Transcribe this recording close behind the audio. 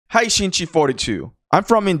Hi Shinchi42. I'm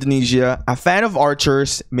from Indonesia, a fan of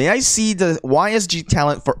archers. May I see the YSG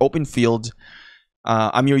talent for open field?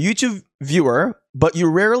 I'm your YouTube viewer, but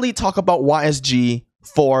you rarely talk about YSG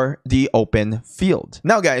for the open field.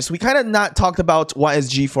 Now guys, we kind of not talked about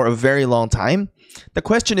YSG for a very long time. The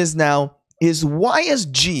question is now, is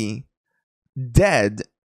YSG dead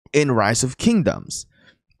in Rise of Kingdoms?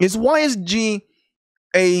 Is YSG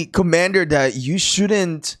a commander that you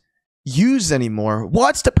shouldn't use anymore?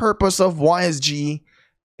 What's the purpose of YSG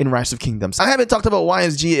in Rise of Kingdoms? I haven't talked about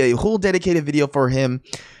YSG, a whole dedicated video for him.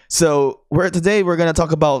 So today we're going to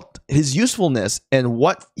talk about his usefulness and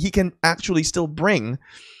what he can actually still bring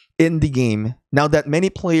in the game. Now that many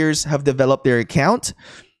players have developed their account,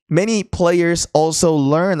 many players also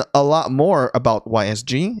learn a lot more about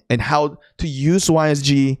YSG and how to use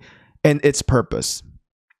YSG and its purpose.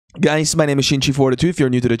 Guys, my name is Shinchi42. If you're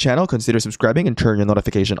new to the channel, consider subscribing and turn your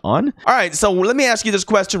notification on. Alright, so let me ask you this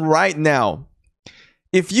question right now.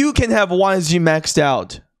 If you can have YSG maxed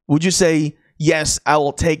out, would you say, yes, I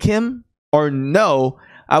will take him? Or no,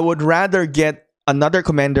 I would rather get another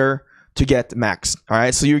commander to get maxed.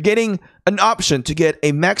 Alright, so you're getting an option to get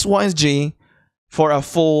a max YSG for a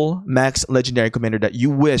full max legendary commander that you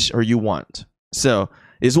wish or you want. So,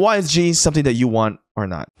 is YSG something that you want or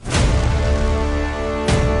not?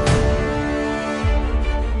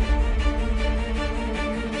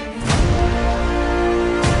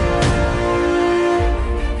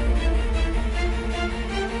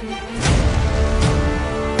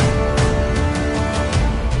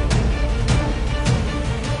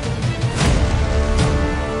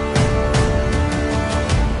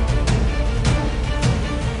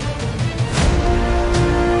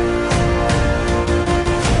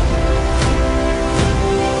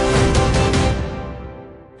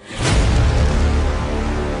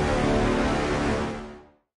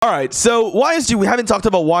 Alright, so YSG, we haven't talked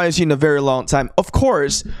about YSG in a very long time. Of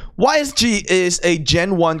course, YSG is a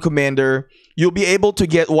Gen 1 commander. You'll be able to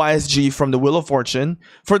get YSG from the Wheel of Fortune.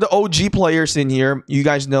 For the OG players in here, you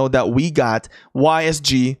guys know that we got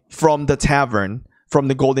YSG from the tavern, from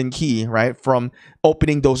the golden key, right? From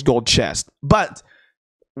opening those gold chests. But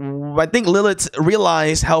I think Lilith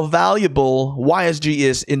realized how valuable YSG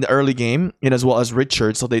is in the early game, and as well as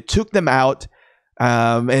Richard. So they took them out.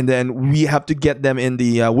 And then we have to get them in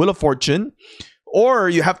the Wheel of Fortune, or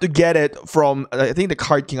you have to get it from I think the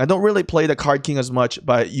Card King. I don't really play the Card King as much,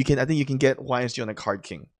 but you can. I think you can get YSG on the Card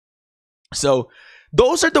King. So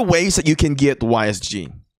those are the ways that you can get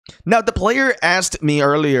YSG. Now the player asked me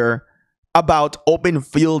earlier about open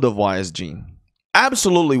field of YSG.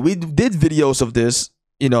 Absolutely, we did videos of this.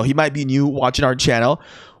 You know, he might be new watching our channel.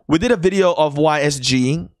 We did a video of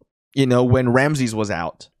YSG. You know, when Ramses was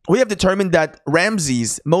out. We have determined that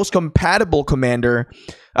Ramses, most compatible commander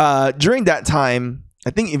during that time, I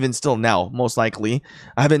think even still now, most likely.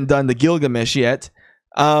 I haven't done the Gilgamesh yet.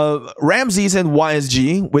 Ramses and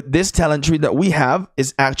YSG, with this talent tree that we have,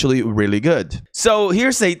 is actually really good. So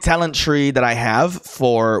here's a talent tree that I have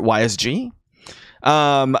for YSG.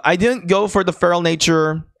 I didn't go for the Feral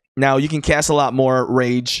Nature. Now, you can cast a lot more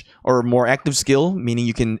Rage or more active skill, meaning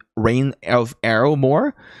you can rain of arrow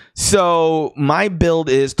more. So, my build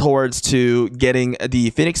is towards to getting the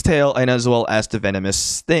Phoenix Tail and as well as the Venomous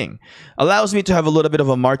Sting. Allows me to have a little bit of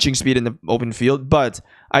a marching speed in the open field, but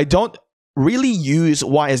I don't really use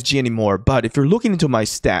YSG anymore. But if you're looking into my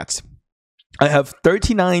stats, I have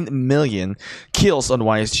 39 million kills on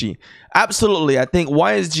YSG. Absolutely, I think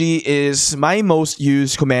YSG is my most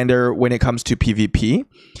used commander when it comes to PvP.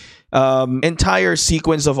 Entire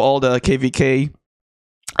sequence of all the KVK,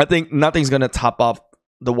 I think nothing's gonna top up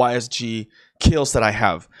the YSG kills that I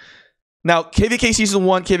have. Now, KVK Season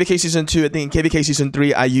 1, KVK Season 2, I think in KVK Season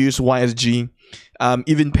 3, I use YSG.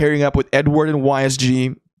 Even pairing up with Edward and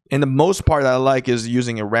YSG. And the most part that I like is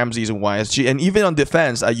using a Ramses and YSG. And even on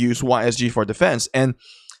defense, I use YSG for defense. And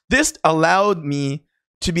this allowed me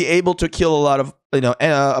to be able to kill a lot of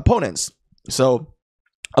opponents. So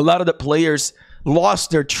a lot of the players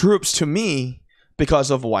lost their troops to me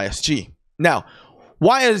because of YSG. Now,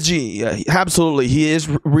 YSG, absolutely, he is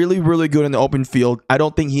really, really good in the open field. I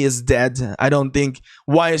don't think he is dead. I don't think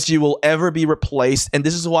YSG will ever be replaced. And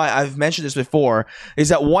this is why I've mentioned this before, is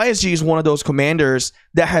that YSG is one of those commanders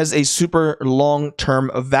that has a super long-term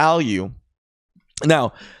value.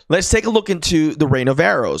 Now, let's take a look into the Rain of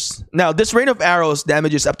Arrows. Now, this Rain of Arrows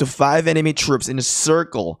damages up to 5 enemy troops in a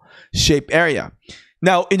circle-shaped area.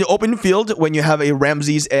 Now, in the open field, when you have a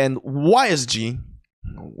Ramses and YSG,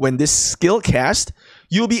 when this skill cast,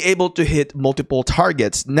 you'll be able to hit multiple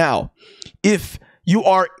targets. Now, if you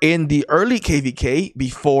are in the early KVK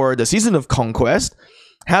before the Season of Conquest,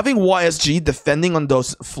 having YSG defending on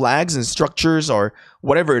those flags and structures or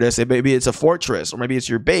whatever it is, maybe it's a fortress or maybe it's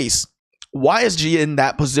your base, YSG in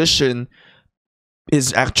that position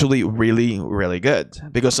is actually really, really good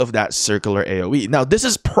because of that circular AoE. Now, this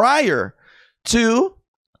is prior to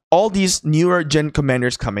all these newer gen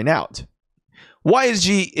commanders coming out.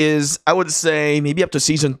 YSG is, I would say, maybe up to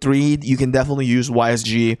season 3, you can definitely use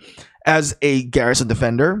YSG as a garrison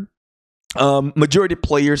defender. Majority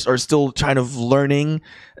players are still kind of learning,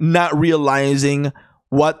 not realizing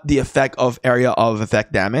what the effect of area of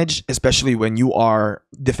effect damage, especially when you are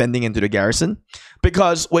defending into the garrison.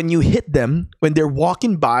 Because when you hit them, when they're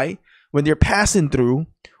walking by, when they're passing through,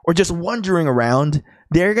 or just wandering around,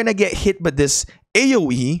 they're going to get hit by this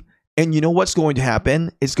AoE. And you know what's going to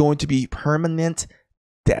happen? It's going to be permanent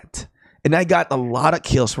death. And I got a lot of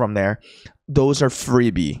kills from there. Those are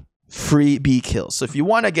freebie kills. So if you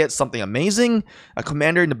want to get something amazing, a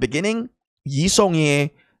commander in the beginning, Yi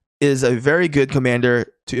Song-ye is a very good commander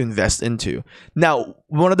to invest into. Now,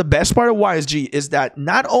 one of the best part of YSG is that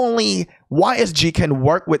not only YSG can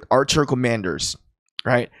work with archer commanders,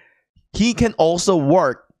 right? He can also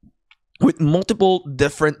work with multiple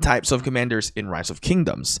different types of commanders in Rise of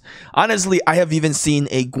Kingdoms. Honestly, I have even seen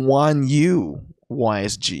a Guan Yu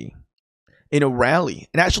YSG in a rally.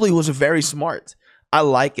 And actually, it was very smart. I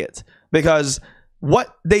like it because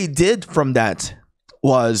what they did from that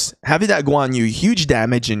was having that Guan Yu, huge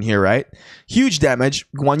damage in here, right? Huge damage,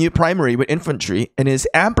 Guan Yu primary with infantry, and is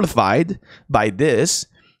amplified by this.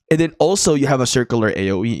 And then also you have a circular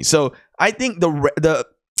AoE. So I think the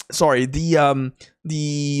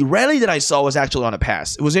rally that I saw was actually on a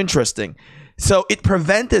pass. It was interesting. So it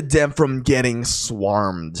prevented them from getting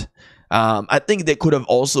swarmed. I think they could have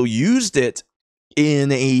also used it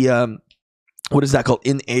in a what is that called?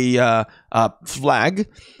 In a flag.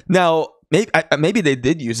 Now, maybe they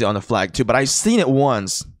did use it on a flag too, but I've seen it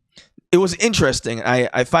once. It was interesting.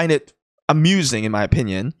 I find it amusing, in my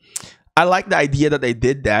opinion. I like the idea that they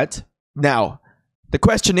did that. Now, the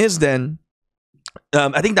question is then,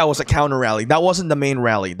 I think that was a counter rally. That wasn't the main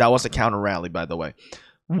rally. That was a counter rally, by the way.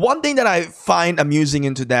 One thing that I find amusing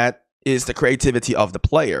into that is the creativity of the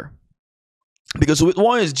player. Because with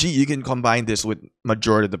YSG, you can combine this with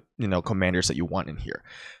majority of the commanders that you want in here.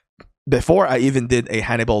 Before, I even did a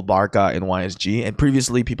Hannibal Barca in YSG, and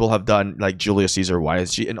previously people have done like Julius Caesar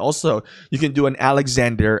YSG, and also you can do an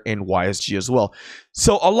Alexander in YSG as well.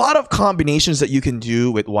 So a lot of combinations that you can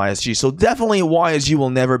do with YSG. So definitely YSG will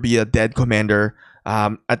never be a dead commander.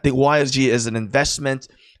 I think YSG is an investment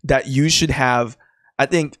that you should have. I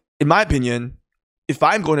think, in my opinion, if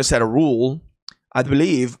I'm going to set a rule, I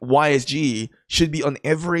believe YSG should be on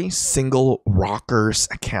every single rocker's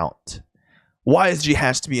account. YSG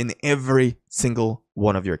has to be in every single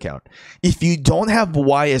one of your account. If you don't have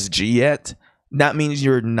YSG yet, that means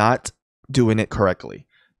you're not doing it correctly.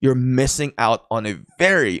 You're missing out on a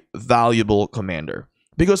very valuable commander.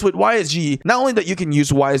 Because with YSG, not only that you can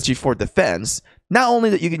use YSG for defense, not only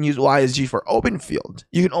that you can use YSG for open field,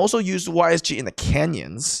 you can also use YSG in the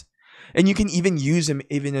canyons, and you can even use him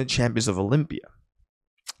even in Champions of Olympia.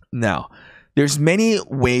 Now, there's many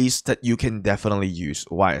ways that you can definitely use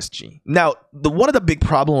YSG. Now, one of the big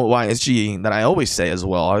problem with YSG that I always say as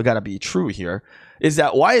well, I gotta be true here, is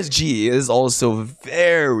that YSG is also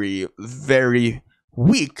very, very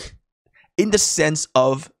weak in the sense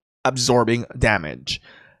of absorbing damage.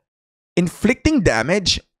 Inflicting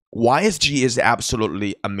damage, YSG is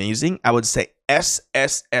absolutely amazing. I would say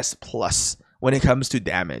SSS plus when it comes to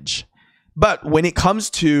damage. But when it comes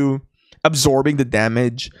to absorbing the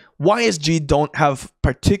damage, YSG don't have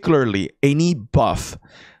particularly any buff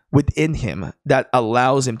within him that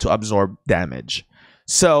allows him to absorb damage.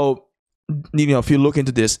 So, if you look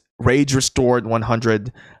into this, rage restored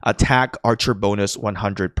 100, attack archer bonus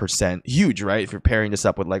 100%. Huge, right? If you're pairing this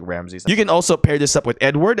up with like Ramses. You can also pair this up with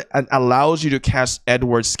Edward and allows you to cast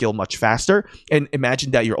Edward's skill much faster. And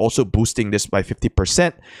imagine that you're also boosting this by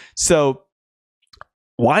 50%. So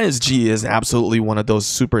YSG is absolutely one of those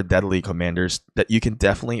super deadly commanders that you can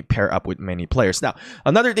definitely pair up with many players. Now,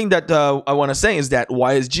 another thing that I want to say is that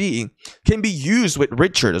YSG can be used with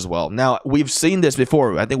Richard as well. Now, we've seen this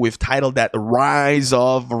before. I think we've titled that Rise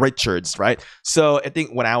of Richards, right? So I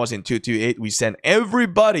think when I was in 228, we sent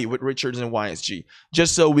everybody with Richards and YSG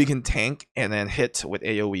just so we can tank and then hit with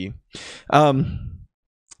AoE.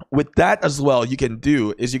 With that as well, you can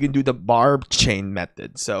do the barb chain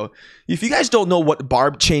method. So if you guys don't know what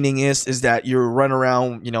barb chaining is that you run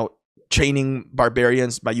around, chaining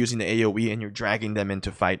barbarians by using the AoE and you're dragging them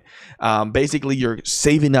into fight. Basically, you're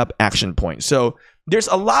saving up action points. So there's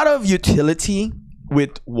a lot of utility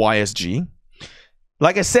with YSG.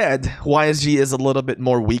 Like I said, YSG is a little bit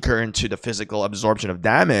more weaker into the physical absorption of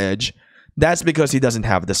damage. That's because he doesn't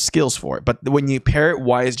have the skills for it. But when you pair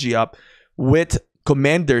YSG up with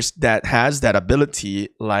commanders that has that ability,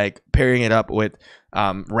 like pairing it up with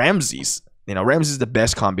Ramses, Ramses is the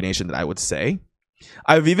best combination that I would say.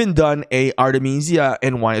 I've even done a Artemisia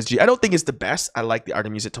and YSG. I don't think it's the best. I like the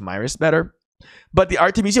Artemisia Tomiris better. But the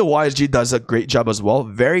Artemisia YSG does a great job as well.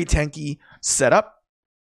 Very tanky setup.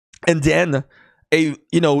 And then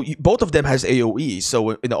both of them has AoE.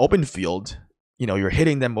 So in the open field, you're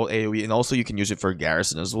hitting them both AoE, and also you can use it for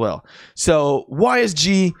garrison as well. So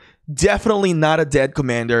YSG, definitely not a dead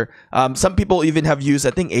commander. Some people even have used,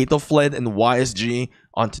 I think, Aethelflaed and YSG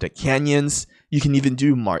onto the canyons. You can even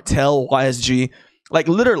do Martel YSG. Like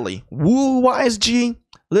literally, Woo YSG,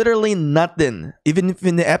 literally nothing. Even if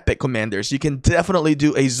in the epic commanders, you can definitely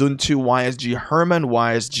do a Zuntu YSG, Herman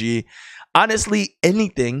YSG. Honestly,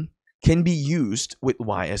 anything can be used with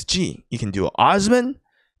YSG. You can do Osman.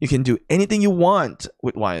 You can do anything you want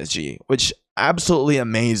with YSG, which absolutely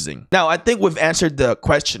amazing. Now, I think we've answered the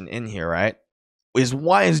question in here, right? Is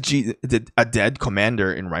YSG a dead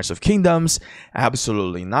commander in Rise of Kingdoms?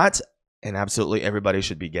 Absolutely not. And absolutely everybody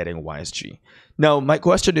should be getting YSG. Now, my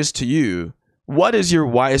question is to you, what is your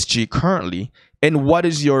YSG currently? And what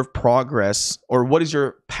is your progress, or what is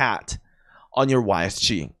your path on your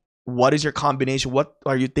YSG? What is your combination? What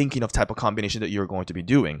are you thinking of type of combination that you're going to be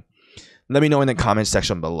doing? Let me know in the comment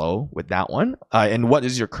section below with that one. And what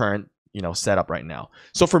is your current setup right now?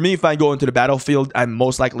 So for me, if I go into the battlefield, I'm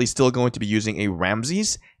most likely still going to be using a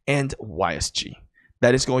Ramses and YSG.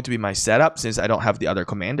 That is going to be my setup since I don't have the other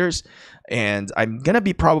commanders. And I'm going to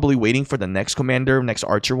be probably waiting for the next commander, next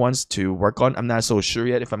archer ones to work on. I'm not so sure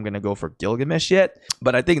yet if I'm going to go for Gilgamesh yet.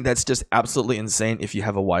 But I think that's just absolutely insane if you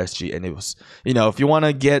have a YSG. And it was, if you want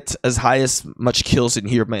to get as high as much kills in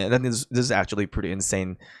here, man, then this is actually pretty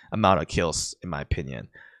insane amount of kills in my opinion.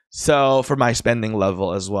 So for my spending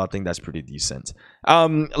level as well, I think that's pretty decent.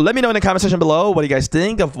 Let me know in the comment section below what you guys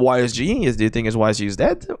think of YSG. Do you think YSG is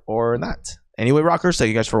dead or not? Anyway, rockers, thank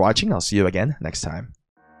you guys for watching. I'll see you again next time.